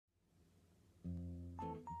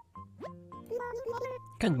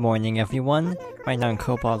Good morning, everyone. Right now in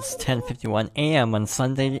Cobalt's 10:51 AM on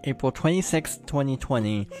Sunday, April 26,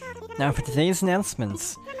 2020. Now for today's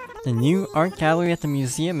announcements. The new art gallery at the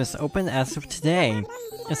museum is open as of today.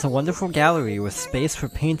 It's a wonderful gallery with space for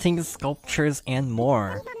paintings, sculptures, and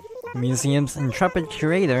more. The museum's intrepid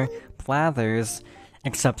curator, Blathers,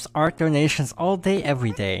 accepts art donations all day,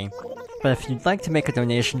 every day. But if you'd like to make a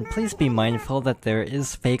donation, please be mindful that there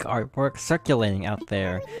is fake artwork circulating out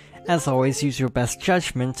there. As always, use your best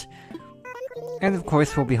judgment. And of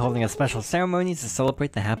course, we'll be holding a special ceremony to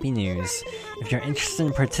celebrate the happy news. If you're interested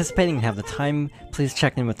in participating and have the time, please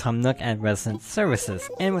check in with Tom Nook at Resident Services.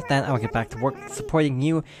 And with that, I'll get back to work supporting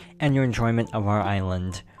you and your enjoyment of our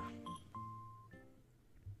island.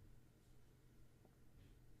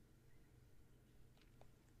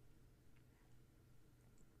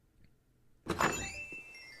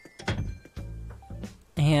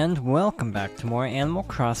 And welcome back to more Animal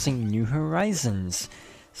Crossing New Horizons.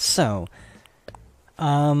 So,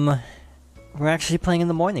 we're actually playing in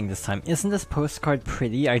the morning this time. Isn't this postcard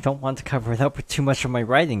pretty? I don't want to cover it up with too much of my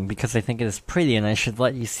writing because I think it is pretty and I should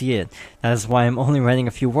let you see it. That is why I'm only writing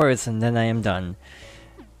a few words and then I am done.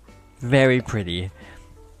 Very pretty.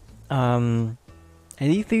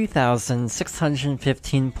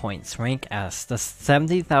 83,615 points, rank S. The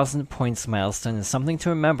 70,000 points milestone is something to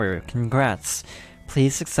remember. Congrats.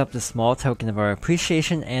 Please accept a small token of our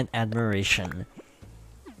appreciation and admiration.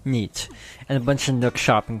 Neat. And a bunch of Nook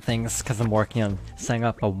shopping things, because I'm working on setting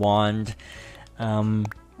up a wand.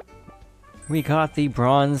 We got the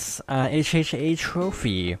bronze HHA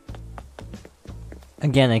trophy.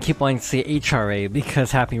 Again, I keep wanting to say HRA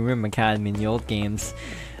because Happy Room Academy in the old games.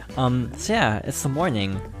 So yeah, it's the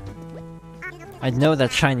morning. I'd know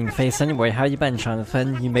that shining face anyway. How you been,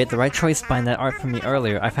 Jonathan? You made the right choice buying that art from me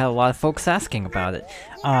earlier. I've had a lot of folks asking about it.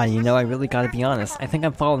 You know, I really gotta be honest. I think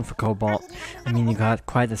I'm falling for Cobalt. I mean, you got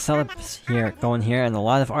quite a celebs here, going here, and a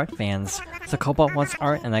lot of art fans. So Cobalt wants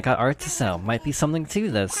art, and I got art to sell. Might be something to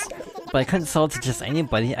this. But I couldn't sell it to just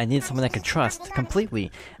anybody. I needed someone I could trust, completely,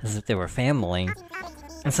 as if they were family.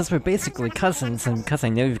 And since we're basically cousins, and because I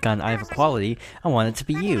know you've got an eye for quality, I want it to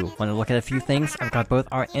be you. Want to look at a few things? I've got both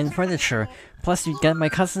art and furniture. Plus, you'd get my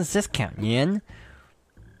cousin's discount, yin?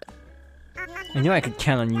 I knew I could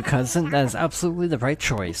count on you, cousin. That is absolutely the right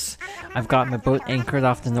choice. I've got my boat anchored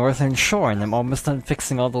off the northern shore, and I'm almost done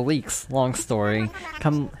fixing all the leaks. Long story.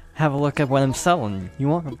 Come have a look at what I'm selling. You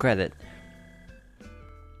won't regret it.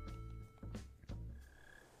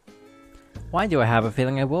 Why do I have a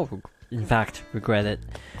feeling I will in fact regret it?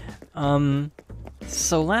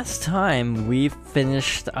 So last time we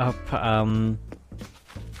finished up,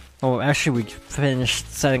 well, actually we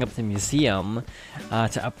finished setting up the museum,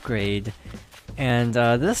 to upgrade, and,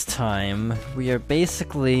 this time, we are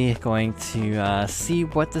basically going to, see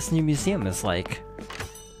what this new museum is like.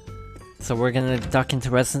 So we're gonna duck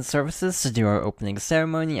into Resident Services to do our opening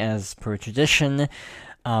ceremony as per tradition.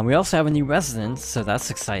 We also have a new resident, so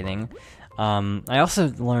that's exciting. I also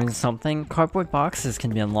learned something. Cardboard boxes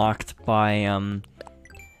can be unlocked by,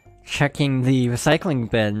 checking the recycling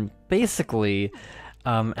bin, basically,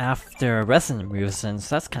 after a resident moves in,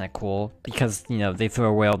 so that's kinda cool, because, you know, they throw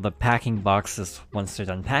away all the packing boxes once they're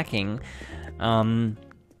done packing. I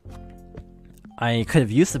could have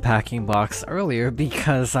used the packing box earlier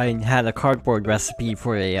because I had a cardboard recipe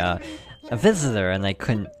for a visitor, and I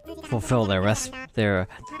couldn't fulfill their request.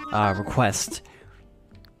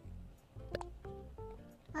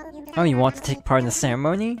 Oh, you want to take part in the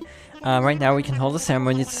ceremony? Right now we can hold a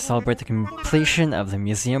ceremony to celebrate the completion of the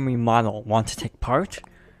museum remodel. Want to take part?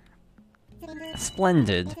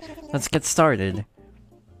 Splendid. Let's get started.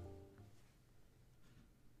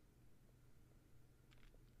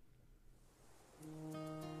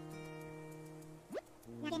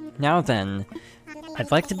 Now then,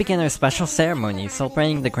 I'd like to begin our special ceremony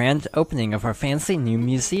celebrating the grand opening of our fancy new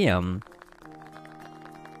museum.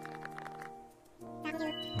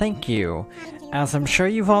 Thank you. As I'm sure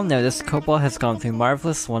you've all noticed, Cobalt has gone through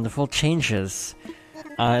marvelous, wonderful changes.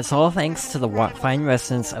 It's all thanks to the fine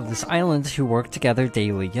residents of this island who work together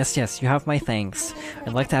daily. Yes, you have my thanks.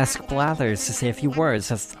 I'd like to ask Blathers to say a few words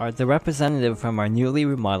as the representative from our newly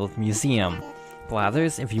remodeled museum.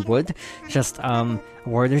 Blathers, if you would, just, a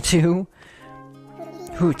word or two?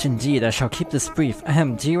 Hoot, indeed, I shall keep this brief.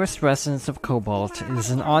 Ahem, dearest residents of Cobalt, it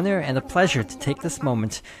is an honor and a pleasure to take this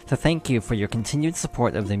moment to thank you for your continued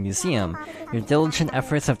support of the museum. Your diligent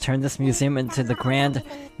efforts have turned this museum into the grand,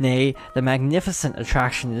 nay, the magnificent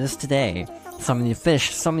attraction it is today. So many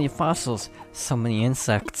fish, so many fossils, so many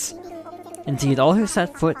insects. Indeed, all who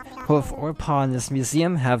set foot, hoof, or paw in this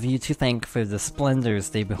museum have you to thank for the splendors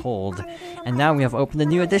they behold. And now we have opened a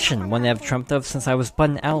new edition, one I have dreamt of since I was but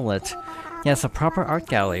an owlet. Yes, a proper art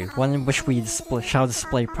gallery, one in which we shall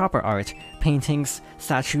display proper art, paintings,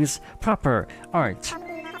 statues, proper art.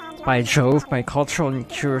 By Jove, my cultural and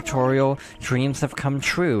curatorial dreams have come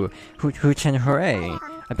true. Hoot hoot and hooray!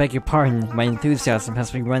 I beg your pardon, my enthusiasm has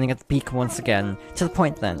been running at the peak once again. To the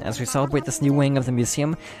point then, as we celebrate this new wing of the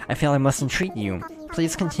museum, I feel I must entreat you.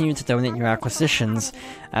 Please continue to donate your acquisitions.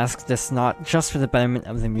 Ask this not just for the betterment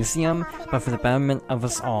of the museum, but for the betterment of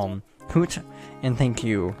us all. Hoot, and thank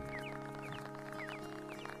you.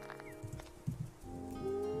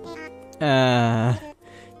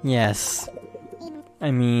 Yes.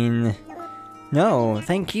 I mean... No,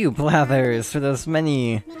 thank you, Blathers, for those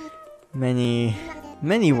many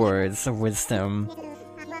words of wisdom.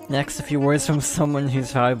 Next, a few words from someone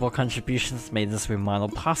whose valuable contributions made this remodel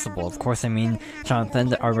possible. Of course, I mean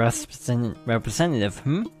Jonathan, our representative,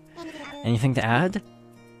 Anything to add?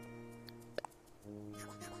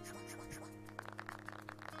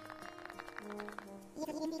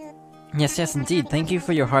 Yes, indeed. Thank you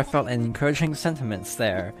for your heartfelt and encouraging sentiments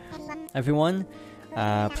there. Everyone,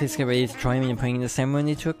 please get ready to join me in bringing the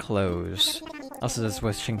ceremony to a close. Also, those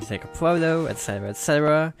wishing to take a photo, etc.,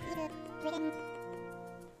 etc.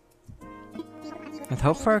 With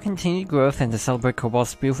hope for our continued growth and to celebrate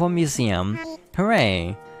Cobalt's beautiful museum.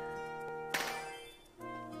 Hooray!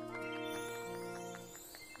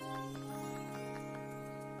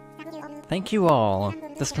 Thank you all.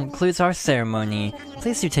 This concludes our ceremony.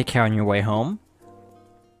 Please do take care on your way home.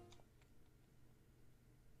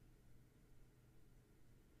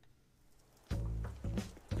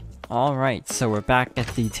 Alright, so we're back at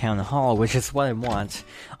the town hall, which is what I want.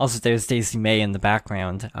 Also, there's Daisy May in the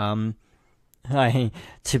background. To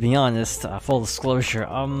be honest, full disclosure,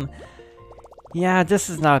 yeah, this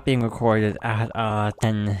is not being recorded at,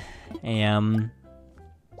 10 AM.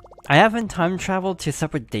 I haven't time traveled to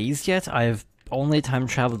separate days yet. I've only time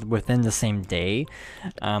traveled within the same day,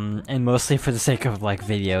 and mostly for the sake of, like,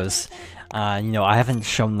 videos. You know, I haven't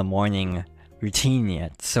shown the morning routine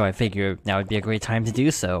yet, so I figured now would be a great time to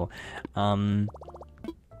do so.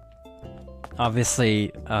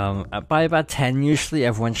 Obviously, by about 10 usually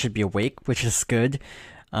everyone should be awake, which is good.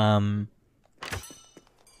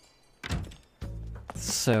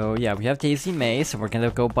 So yeah, we have Daisy May, so we're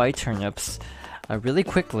gonna go buy turnips. Really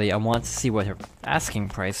quickly, I want to see what her asking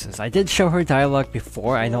price is. I did show her dialogue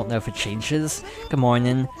before, I don't know if it changes. Good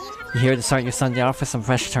morning. You here to start your Sunday off with some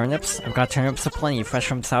fresh turnips? I've got turnips aplenty, fresh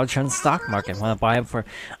from South Jones Stock Market. Wanna buy them for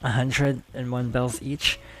 101 bells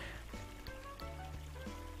each?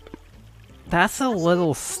 That's a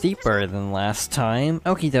little steeper than last time.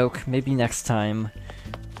 Okie doke, maybe next time.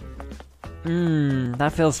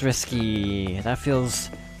 That feels risky. That feels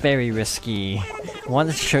very risky. I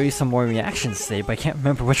wanted to show you some more reactions today, but I can't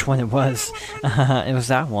remember which one it was. It was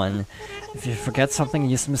that one. If you forget something,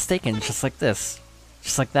 use mistaken, just like this.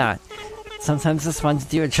 Just like that. Sometimes it's fun to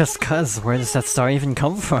do it just cuz. Where does that star even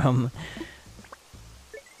come from?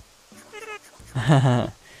 I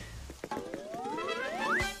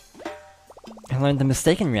learned the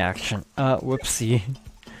mistaken reaction. Whoopsie.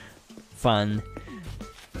 Fun.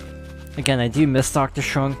 Again, I do miss Dr.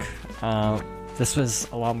 Shrunk. This was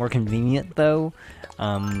a lot more convenient, though.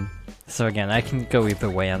 So again, I can go either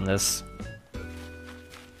way on this.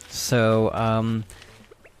 So,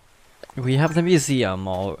 we have the museum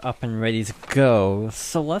all up and ready to go,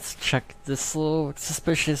 so let's check this little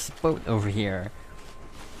suspicious boat over here.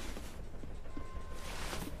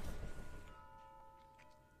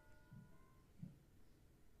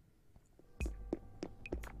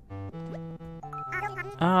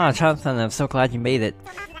 Ah, Jonathan, I'm so glad you made it.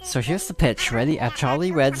 So here's the pitch. Ready at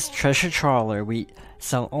Jolly Red's Treasure Trawler, we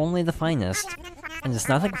sell only the finest. And there's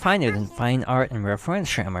nothing finer than fine art and rare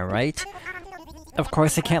furniture, am I right? Of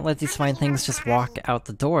course, I can't let these fine things just walk out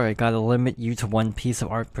the door. I gotta limit you to one piece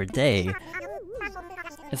of art per day.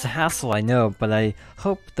 It's a hassle, I know, but I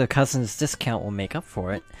hope the cousin's discount will make up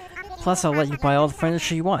for it. Plus, I'll let you buy all the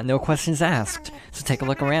furniture you want, no questions asked. So take a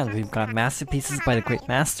look around. We've got massive pieces by the great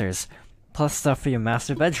masters. Plus stuff for your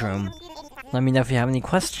master bedroom. Let me know if you have any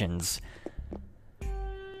questions.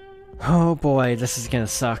 Oh boy, this is gonna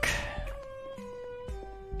suck.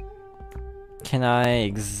 Can I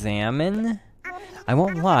examine? I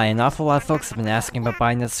won't lie, an awful lot of folks have been asking about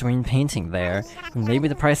buying that serene painting there. Maybe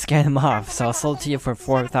the price scared them off, so I'll sell it to you for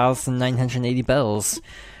 4,980 bells.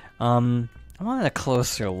 I wanted a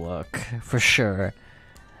closer look, for sure.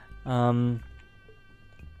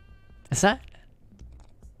 Is that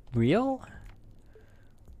real?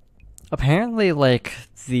 Apparently, like,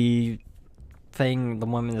 the thing the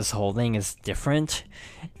woman is holding is different,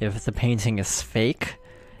 if the painting is fake,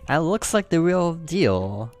 that looks like the real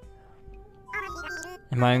deal.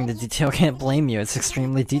 Admiring the detail, can't blame you, it's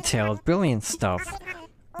extremely detailed, brilliant stuff.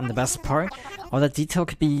 And the best part, all that detail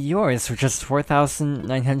could be yours for just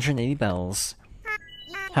 4,980 bells.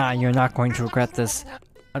 Ha, you're not going to regret this.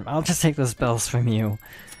 I'll just take those bells from you.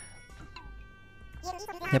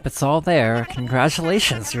 Yep, it's all there.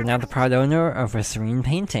 Congratulations, you're now the proud owner of a serene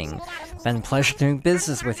painting. Been a pleasure doing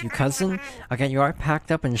business with you, cousin. I'll get your art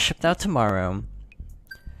packed up and shipped out tomorrow.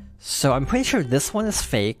 So I'm pretty sure this one is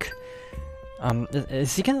fake.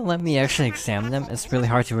 Is he gonna let me actually examine them? It's really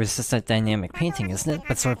hard to resist that dynamic painting, isn't it?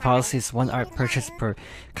 But sort of policy is 1 art purchase per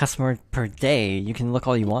customer per day. You can look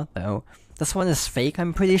all you want, though. This one is fake,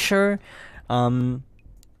 I'm pretty sure.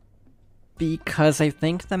 Because I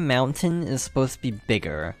think the mountain is supposed to be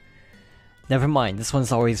bigger. Never mind, this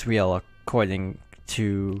one's always real, according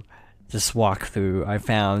to this walkthrough I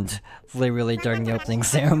found literally during the opening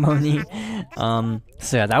ceremony.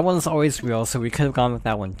 So yeah, that one's always real, so we could have gone with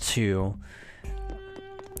that one too.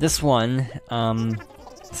 This one,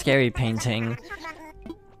 scary painting.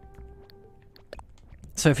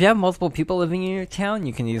 So if you have multiple people living in your town,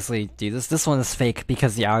 you can easily do this. This one is fake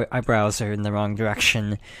because the eyebrows are in the wrong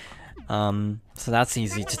direction. So that's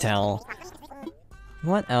easy to tell.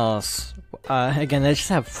 What else? Again, I just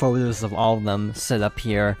have photos of all of them set up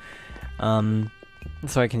here. So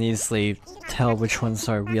I can easily tell which ones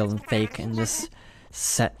are real and fake in this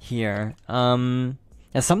set here.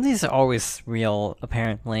 Yeah, some of these are always real,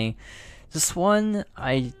 apparently. This one,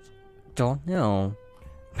 I don't know.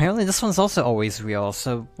 Apparently this one's also always real,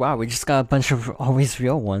 so wow, we just got a bunch of always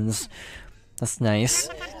real ones. That's nice.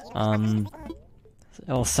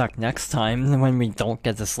 It'll suck next time when we don't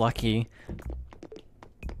get this lucky.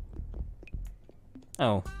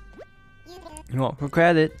 Oh. You won't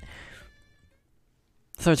regret it.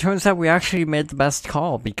 So it turns out we actually made the best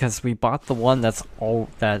call because we bought the one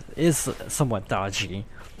that is somewhat dodgy.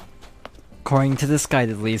 According to this guide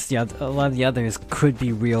at least, a lot of the others could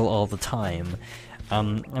be real all the time.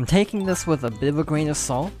 I'm taking this with a bit of a grain of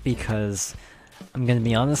salt because, I'm gonna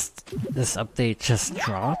be honest, this update just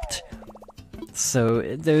dropped. So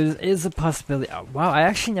there is a possibility. Wow, I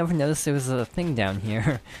actually never noticed there was a thing down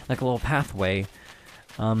here, like a little pathway.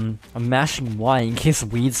 I'm mashing Y in case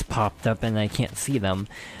weeds popped up and I can't see them.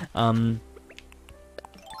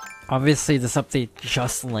 Obviously this update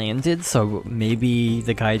just landed, so maybe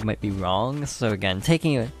the guide might be wrong, so again,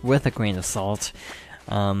 taking it with a grain of salt.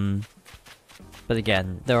 But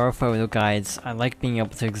again, there are photo guides. I like being able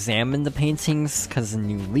to examine the paintings, because in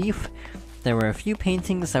New Leaf, there were a few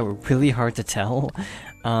paintings that were really hard to tell.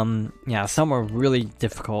 Yeah, some were really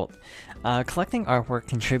difficult. Collecting artwork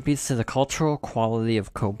contributes to the cultural quality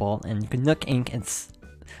of Cobalt, and Nook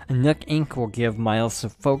Inc. will give miles to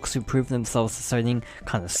folks who prove themselves deciding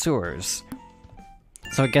connoisseurs.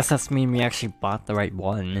 So I guess that's mean we actually bought the right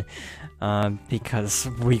one, because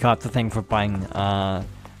we got the thing for buying a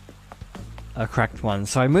correct one.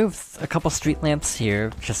 So I moved a couple street lamps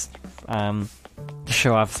here, just to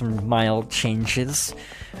show off some mild changes.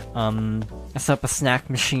 I set up a snack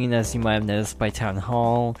machine, as you might have noticed by Town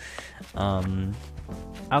Hall.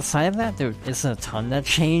 Outside of that, there isn't a ton that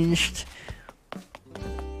changed.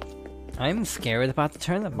 I'm scared about the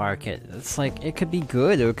turnip market. It's like, it could be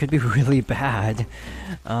good or it could be really bad.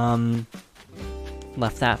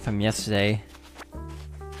 Left that from yesterday.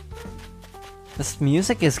 This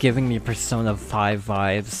music is giving me Persona 5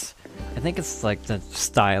 vibes. I think it's like the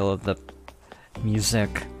style of the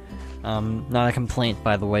music. Not a complaint,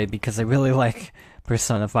 by the way, because I really like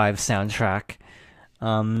Persona 5 soundtrack.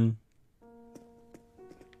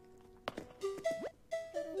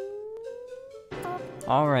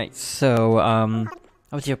 Alright, so,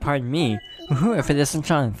 oh dear, pardon me. If it isn't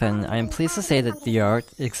Jonathan, I am pleased to say that the art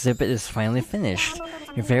exhibit is finally finished.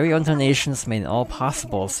 Your very own donations made it all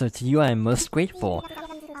possible, so to you I am most grateful.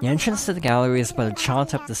 The entrance to the gallery is but a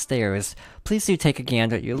jaunt up the stairs. Please do take a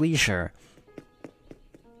gander at your leisure.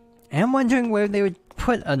 I'm wondering where they would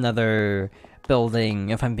put another building,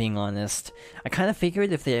 if I'm being honest. I kind of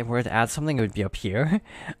figured if they were to add something, it would be up here.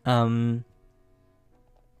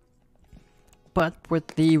 But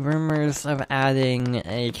with the rumors of adding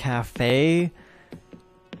a cafe,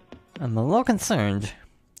 I'm a little concerned.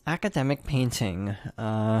 Academic painting.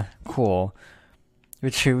 Cool.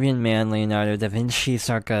 Vitruvian man, Leonardo da Vinci,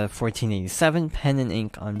 circa 1487, pen and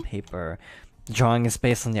ink on paper. The drawing is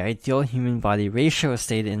based on the ideal human body ratio as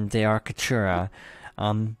stated in De Architectura.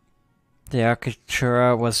 De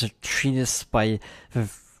Architectura was a treatise by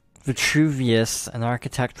Vitruvius, an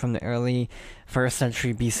architect from the early 1st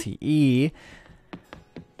century BCE.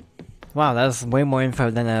 Wow, that's way more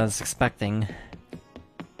info than I was expecting.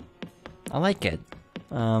 I like it.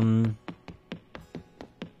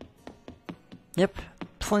 Yep,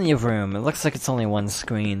 plenty of room. It looks like it's only one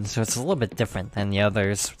screen, so it's a little bit different than the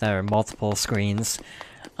others that are multiple screens.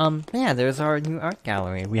 Yeah, there's our new art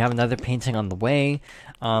gallery. We have another painting on the way.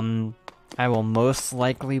 I will most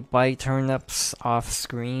likely buy turnips off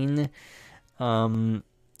screen.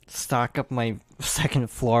 Stock up my second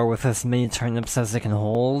floor with as many turnips as it can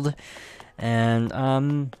hold.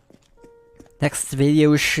 And, next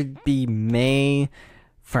video should be May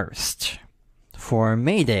 1st for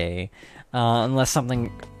May Day. Unless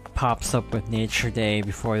something pops up with Nature Day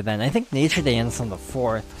before then. I think Nature Day ends on the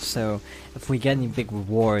 4th, so if we get any big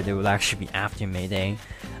reward, it would actually be after May Day.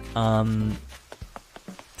 So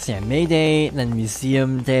yeah, May Day, then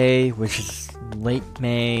Museum Day, which is late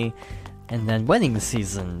May, and then wedding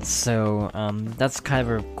season. So that's kind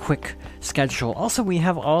of a quick schedule. Also, we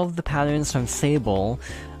have all of the patterns from Sable.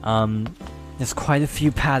 There's quite a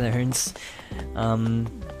few patterns.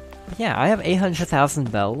 Yeah, I have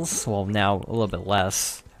 800,000 bells. Well, now a little bit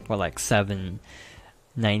less. We're like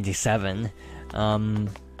 797.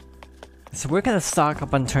 So we're gonna stock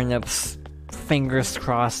up on turnips. Fingers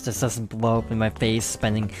crossed this doesn't blow up in my face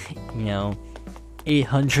spending,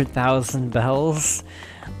 800,000 bells.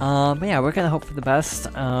 But yeah, we're gonna hope for the best,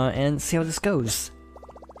 and see how this goes.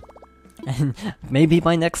 And maybe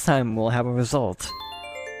by next time we'll have a result.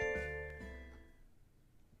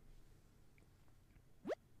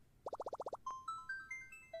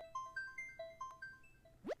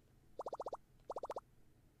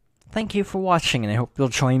 Thank you for watching, and I hope you'll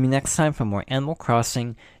join me next time for more Animal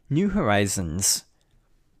Crossing New Horizons.